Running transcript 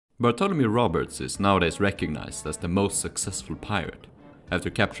Bartholomew Roberts is nowadays recognized as the most successful pirate, after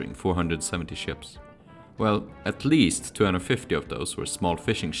capturing 470 ships. Well, at least 250 of those were small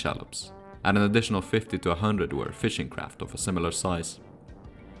fishing shallops, and an additional 50 to 100 were fishing craft of a similar size.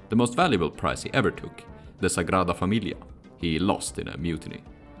 The most valuable prize he ever took, the Sagrada Familia, he lost in a mutiny.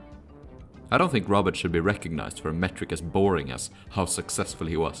 I don't think Roberts should be recognized for a metric as boring as how successful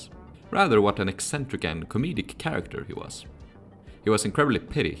he was, rather what an eccentric and comedic character he was. He was incredibly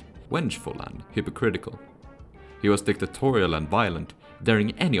petty, vengeful and hypocritical. He was dictatorial and violent,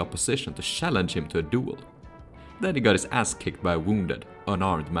 daring any opposition to challenge him to a duel. Then he got his ass kicked by a wounded,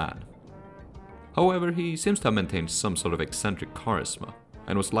 unarmed man. However, he seems to have maintained some sort of eccentric charisma,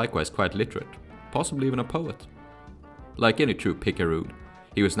 and was likewise quite literate, possibly even a poet. Like any true picaroon,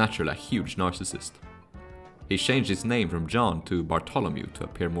 he was naturally a huge narcissist. He changed his name from John to Bartholomew to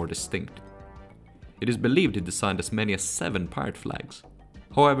appear more distinct. It is believed he designed as many as 7 pirate flags.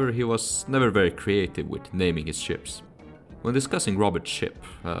 However, he was never very creative with naming his ships. When discussing Robert's ship,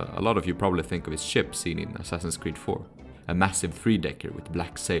 a lot of you probably think of his ship seen in Assassin's Creed 4, a massive 3-decker with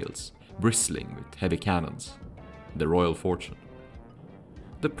black sails, bristling with heavy cannons, the Royal Fortune.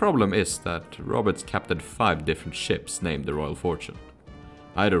 The problem is that Roberts captained 5 different ships named the Royal Fortune.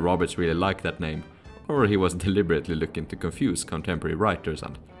 Either Roberts really liked that name, or he was deliberately looking to confuse contemporary writers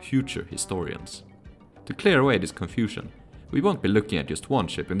and future historians. To clear away this confusion, we won't be looking at just one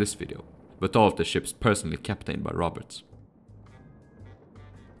ship in this video, but all of the ships personally captained by Roberts.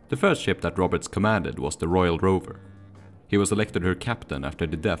 The first ship that Roberts commanded was the Royal Rover. He was elected her captain after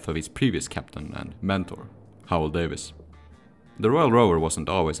the death of his previous captain and mentor, Howell Davis. The Royal Rover wasn't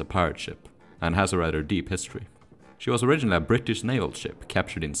always a pirate ship, and has a rather deep history. She was originally a British naval ship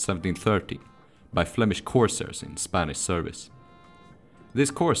captured in 1730 by Flemish corsairs in Spanish service.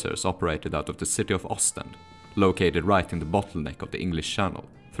 These corsairs operated out of the city of Ostend, located right in the bottleneck of the English Channel,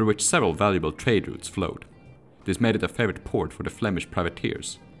 through which several valuable trade routes flowed. This made it a favorite port for the Flemish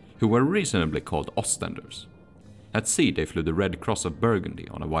privateers, who were reasonably called Ostenders. At sea they flew the Red Cross of Burgundy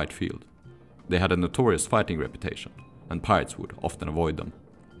on a white field. They had a notorious fighting reputation, and pirates would often avoid them.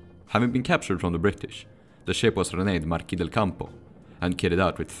 Having been captured from the British, the ship was renamed Marquis del Campo, and kitted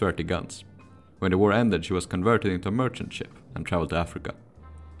out with 30 guns. When the war ended, she was converted into a merchant ship and travelled to Africa.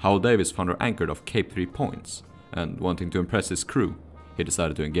 Howell Davis found her anchored off Cape 3 Points, and wanting to impress his crew, he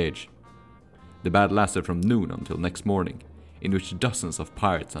decided to engage. The battle lasted from noon until next morning, in which dozens of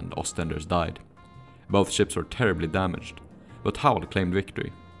pirates and Ostenders died. Both ships were terribly damaged, but Howell claimed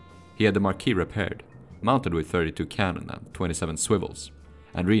victory. He had the Marquis repaired, mounted with 32 cannon and 27 swivels,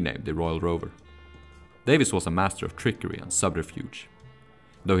 and renamed the Royal Rover. Davis was a master of trickery and subterfuge.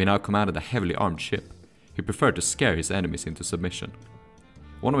 Though he now commanded a heavily armed ship, he preferred to scare his enemies into submission.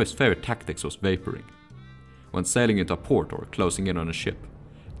 One of his favorite tactics was vaporing. When sailing into a port or closing in on a ship,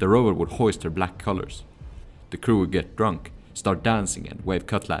 the rover would hoist her black colors. The crew would get drunk, start dancing and wave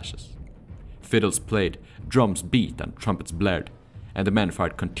cutlashes. Fiddles played, drums beat and trumpets blared, and the men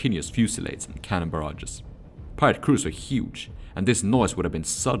fired continuous fusillades and cannon barrages. Pirate crews were huge, and this noise would have been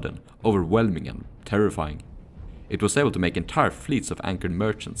sudden, overwhelming and terrifying. It was able to make entire fleets of anchored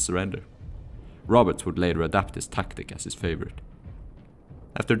merchants surrender. Roberts would later adapt this tactic as his favorite.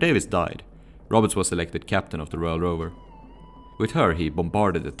 After Davis died, Roberts was elected captain of the Royal Rover. With her he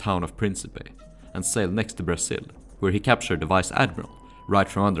bombarded the town of Principe and sailed next to Brazil, where he captured the Vice Admiral right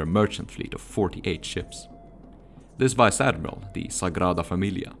from under a merchant fleet of 48 ships. This Vice Admiral, the Sagrada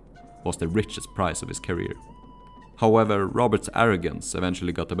Familia, was the richest prize of his career. However, Roberts' arrogance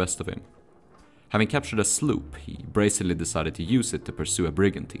eventually got the best of him. Having captured a sloop, he brazenly decided to use it to pursue a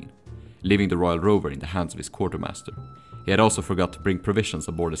brigantine, leaving the Royal Rover in the hands of his quartermaster. He had also forgot to bring provisions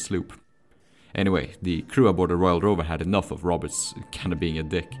aboard the sloop. Anyway, the crew aboard the Royal Rover had enough of Roberts kinda being a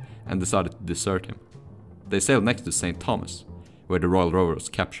dick, and decided to desert him. They sailed next to St. Thomas, where the Royal Rover was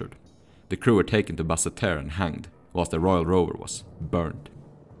captured. The crew were taken to Basseterre and hanged, whilst the Royal Rover was burned.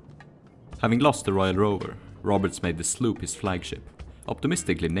 Having lost the Royal Rover, Roberts made the sloop his flagship,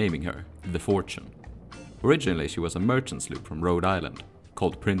 optimistically naming her the Fortune. Originally she was a merchant sloop from Rhode Island,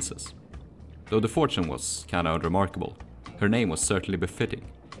 called Princess. Though the Fortune was kinda unremarkable, her name was certainly befitting,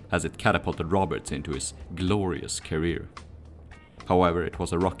 as it catapulted Roberts into his glorious career. However, it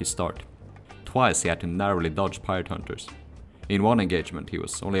was a rocky start. Twice he had to narrowly dodge pirate hunters. In one engagement he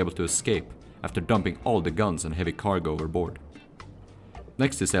was only able to escape after dumping all the guns and heavy cargo overboard.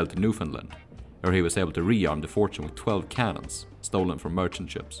 Next he sailed to Newfoundland, where he was able to rearm the Fortune with 12 cannons stolen from merchant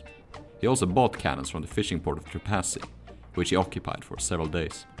ships. He also bought cannons from the fishing port of Trepassey, which he occupied for several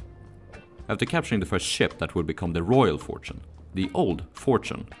days. After capturing the first ship that would become the Royal Fortune, the Old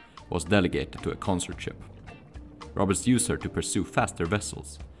Fortune was delegated to a consort ship. Roberts used her to pursue faster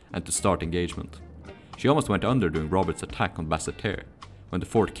vessels, and to start engagement. She almost went under during Roberts' attack on Basseterre, when the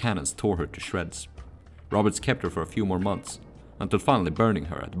fort cannons tore her to shreds. Roberts kept her for a few more months, until finally burning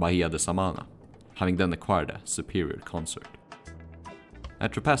her at Bahia de Samana, having then acquired a superior consort.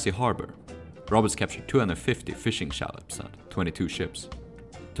 At Trepassey Harbour, Roberts captured 250 fishing shallops and 22 ships.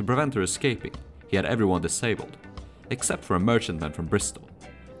 To prevent her escaping, he had everyone disabled, except for a merchantman from Bristol,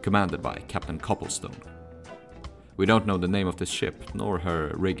 commanded by Captain Copplestone. We don't know the name of this ship, nor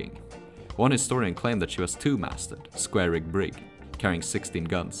her rigging. One historian claimed that she was two-masted, square-rigged brig, carrying 16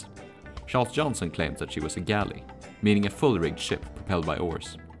 guns. Charles Johnson claimed that she was a galley, meaning a full-rigged ship propelled by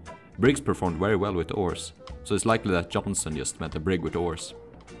oars. Brigs performed very well with oars, so it's likely that Johnson just meant a brig with oars.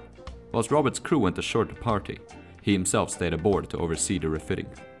 Whilst Roberts' crew went ashore to party, he himself stayed aboard to oversee the refitting.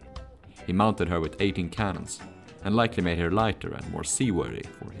 He mounted her with 18 cannons, and likely made her lighter and more seaworthy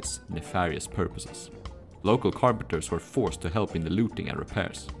for his nefarious purposes. Local carpenters were forced to help in the looting and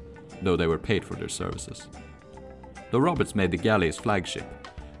repairs, though they were paid for their services. Though Roberts made the galley his flagship,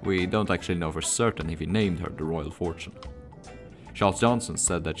 we don't actually know for certain if he named her the Royal Fortune. Charles Johnson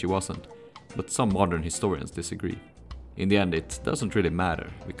said that she wasn't, but some modern historians disagree. In the end, it doesn't really matter,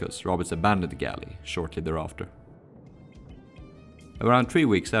 because Roberts abandoned the galley shortly thereafter. Around 3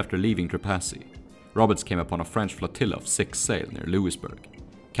 weeks after leaving Trepassey, Roberts came upon a French flotilla of 6 sail near Louisbourg,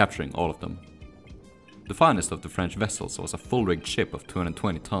 capturing all of them. The finest of the French vessels was a full-rigged ship of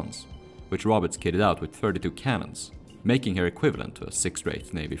 220 tons, which Roberts kitted out with 32 cannons, making her equivalent to a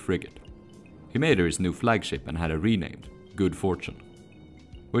 6th-rate Navy frigate. He made her his new flagship and had her renamed Good Fortune.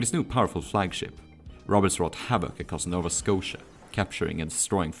 With his new powerful flagship, Roberts wrought havoc across Nova Scotia, capturing and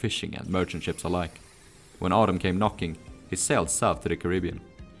destroying fishing and merchant ships alike. When autumn came knocking, he sailed south to the Caribbean.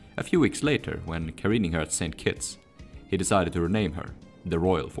 A few weeks later, when careening her at St. Kitts, he decided to rename her the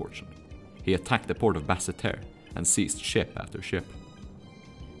Royal Fortune. He attacked the port of Basseterre and seized ship after ship.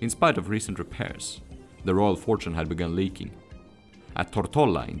 In spite of recent repairs, the Royal Fortune had begun leaking. At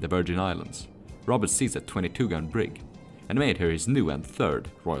Tortola in the Virgin Islands, Roberts seized a 22-gun brig and made her his new and 3rd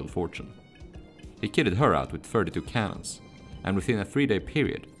Royal Fortune. He kitted her out with 32 cannons, and within a 3-day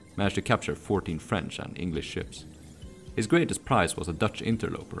period managed to capture 14 French and English ships. His greatest prize was a Dutch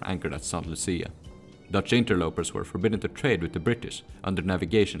interloper anchored at St. Lucia. Dutch interlopers were forbidden to trade with the British under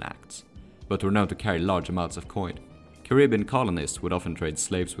Navigation Acts, but were known to carry large amounts of coin. Caribbean colonists would often trade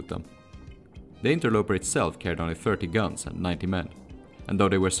slaves with them. The interloper itself carried only 30 guns and 90 men, and though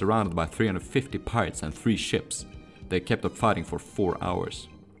they were surrounded by 350 pirates and 3 ships, they kept up fighting for 4 hours.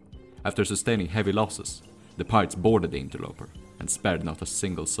 After sustaining heavy losses, the pirates boarded the interloper and spared not a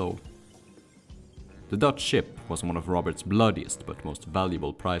single soul. The Dutch ship was one of Roberts' bloodiest but most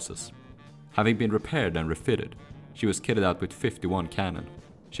valuable prizes. Having been repaired and refitted, she was kitted out with 51 cannon.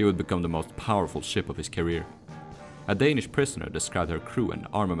 She would become the most powerful ship of his career. A Danish prisoner described her crew and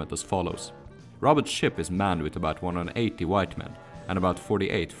armament as follows. Roberts' ship is manned with about 180 white men and about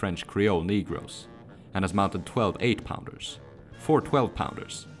 48 French Creole Negroes, and has mounted 12 8-pounders, 4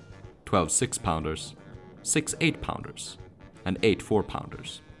 12-pounders, 12 6-pounders, 6 8-pounders, and 8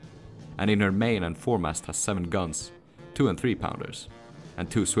 4-pounders. And in her main and foremast has 7 guns, 2 and 3-pounders, and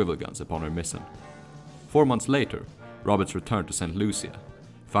 2 swivel guns upon her mizzen. 4 months later, Roberts returned to St. Lucia,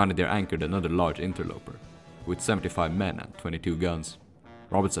 finding there anchored another large interloper, with 75 men and 22 guns.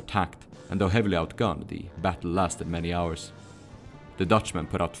 Roberts attacked, and though heavily outgunned, the battle lasted many hours. The Dutchmen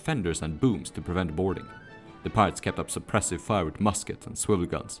put out fenders and booms to prevent boarding. The pirates kept up suppressive fire with muskets and swivel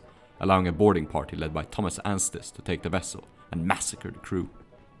guns, allowing a boarding party led by Thomas Anstis to take the vessel and massacre the crew.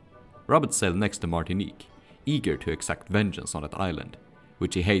 Roberts sailed next to Martinique, eager to exact vengeance on that island,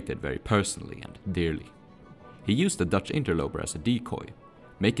 which he hated very personally and dearly. He used the Dutch interloper as a decoy,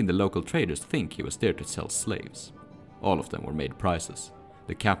 making the local traders think he was there to sell slaves. All of them were made prizes,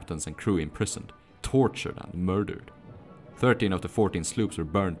 the captains and crew imprisoned, tortured and murdered. 13 of the 14 sloops were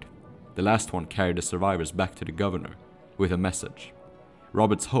burnt. The last one carried the survivors back to the governor with a message.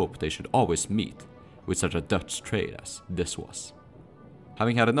 Roberts hoped they should always meet with such a Dutch trade as this was.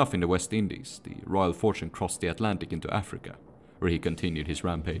 Having had enough in the West Indies, the Royal Fortune crossed the Atlantic into Africa, where he continued his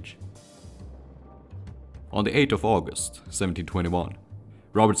rampage. On the 8th of August, 1721,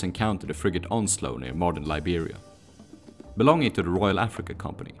 Roberts encountered the frigate Onslow near modern Liberia. Belonging to the Royal Africa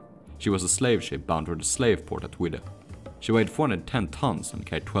Company, she was a slave ship bound for the slave port at Ouidah. She weighed 410 tons and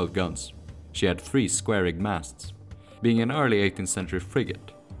carried 12 guns. She had 3 square-rigged masts. Being an early 18th century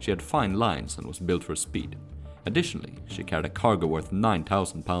frigate, she had fine lines and was built for speed. Additionally, she carried a cargo worth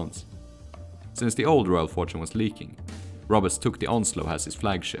 9,000 pounds. Since the old Royal Fortune was leaking, Roberts took the Onslow as his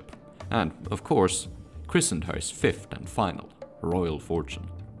flagship, and, of course, christened her his 5th and final Royal Fortune.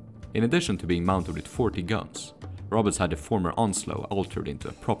 In addition to being mounted with 40 guns, Roberts had the former Onslow altered into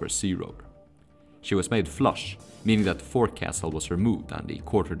a proper sea rover. She was made flush, meaning that the forecastle was removed and the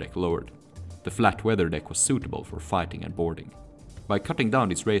quarterdeck lowered. The flat weather deck was suitable for fighting and boarding. By cutting down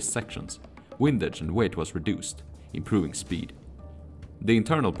these raised sections, windage and weight was reduced, improving speed. The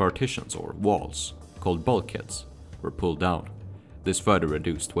internal partitions, or walls, called bulkheads, were pulled down. This further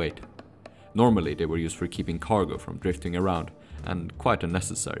reduced weight. Normally they were used for keeping cargo from drifting around, and quite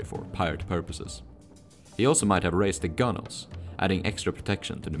unnecessary for pirate purposes. He also might have raised the gunwales, adding extra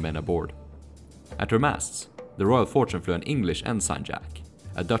protection to the men aboard. At her masts, the Royal Fortune flew an English ensign jack,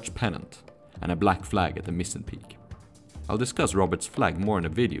 a Dutch pennant, and a black flag at the mizzen peak. I'll discuss Roberts' flag more in a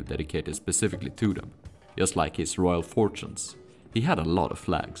video dedicated specifically to them. Just like his Royal Fortunes, he had a lot of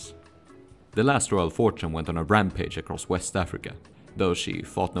flags. The last Royal Fortune went on a rampage across West Africa, though she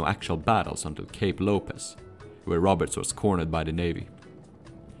fought no actual battles until Cape Lopez, where Roberts was cornered by the Navy.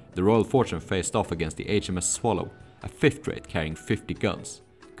 The Royal Fortune faced off against the HMS Swallow, a fifth rate carrying 50 guns,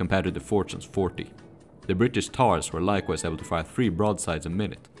 compared to the Fortune's 40. The British tars were likewise able to fire 3 broadsides a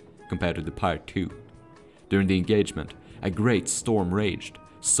minute, compared to the Pirate 2. During the engagement, a great storm raged,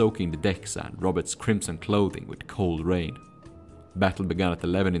 soaking the decks and Roberts' crimson clothing with cold rain. Battle began at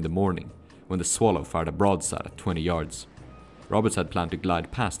 11 in the morning, when the Swallow fired a broadside at 20 yards. Roberts had planned to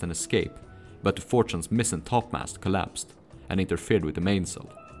glide past and escape, but the Fortune's mizzen topmast collapsed and interfered with the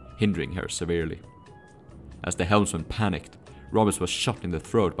mainsail, hindering her severely. As the helmsman panicked, Roberts was shot in the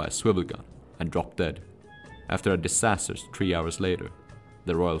throat by a swivel gun and dropped dead. After a disaster 3 hours later,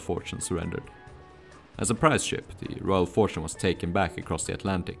 the Royal Fortune surrendered. As a prize ship, the Royal Fortune was taken back across the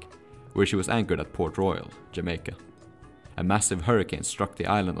Atlantic, where she was anchored at Port Royal, Jamaica. A massive hurricane struck the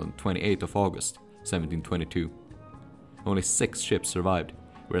island on the 28th of August, 1722. Only 6 ships survived,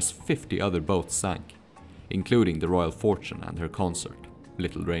 whereas 50 other boats sank, including the Royal Fortune and her consort,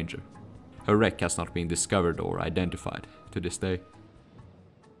 Little Ranger. Her wreck has not been discovered or identified to this day.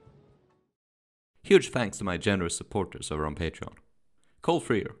 Huge thanks to my generous supporters over on Patreon. Cole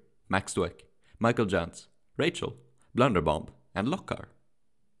Freer, Max Dweck, Michael Jantz, Rachel, Blunderbomb, and Lockar.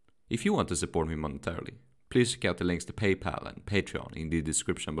 If you want to support me monetarily, please check out the links to PayPal and Patreon in the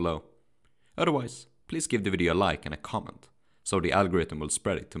description below. Otherwise, please give the video a like and a comment, so the algorithm will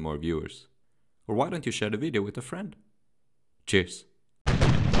spread it to more viewers. Or why don't you share the video with a friend? Cheers!